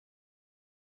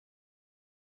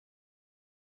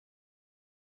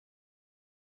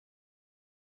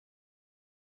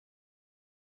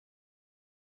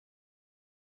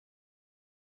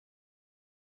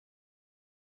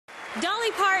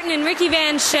Dolly Parton and Ricky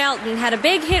Van Shelton had a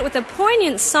big hit with a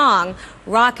poignant song,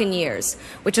 Rockin' Years,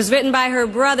 which was written by her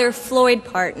brother, Floyd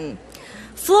Parton.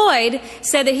 Floyd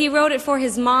said that he wrote it for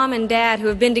his mom and dad, who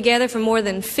have been together for more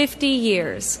than 50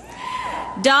 years.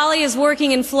 Dolly is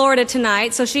working in Florida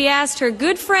tonight, so she asked her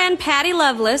good friend, Patty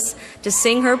Loveless, to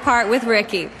sing her part with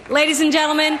Ricky. Ladies and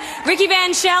gentlemen, Ricky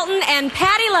Van Shelton and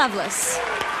Patty Loveless.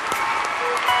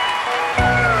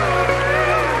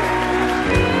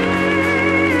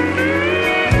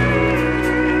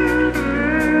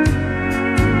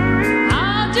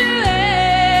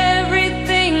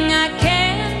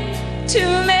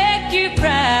 To make you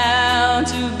proud,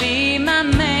 to be my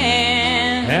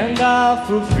man, and I'll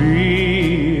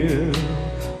fulfill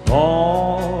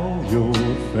all your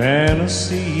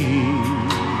fantasies.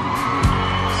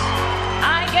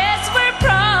 I guess we're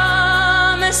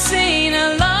promising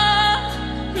a lot,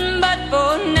 but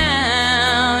for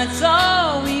now it's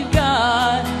all we've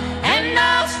got, and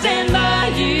I'll stand by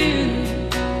you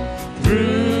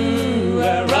through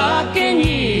a rockin'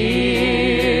 year.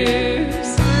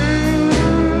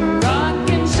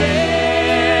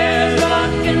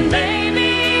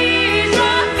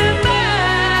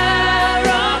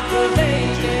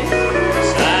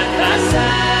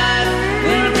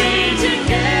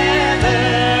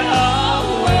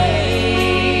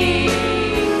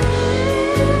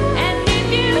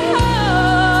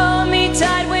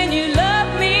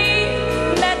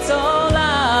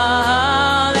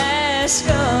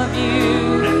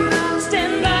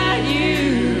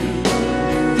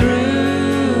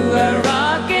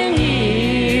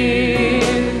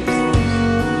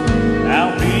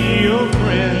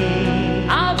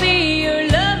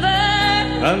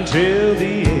 Until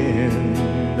the end,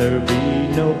 there'll be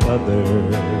no other.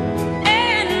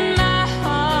 And my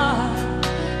heart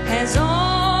has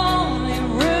only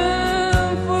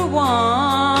room for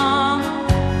one.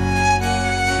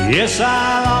 Yes,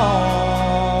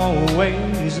 I'll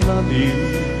always love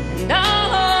you.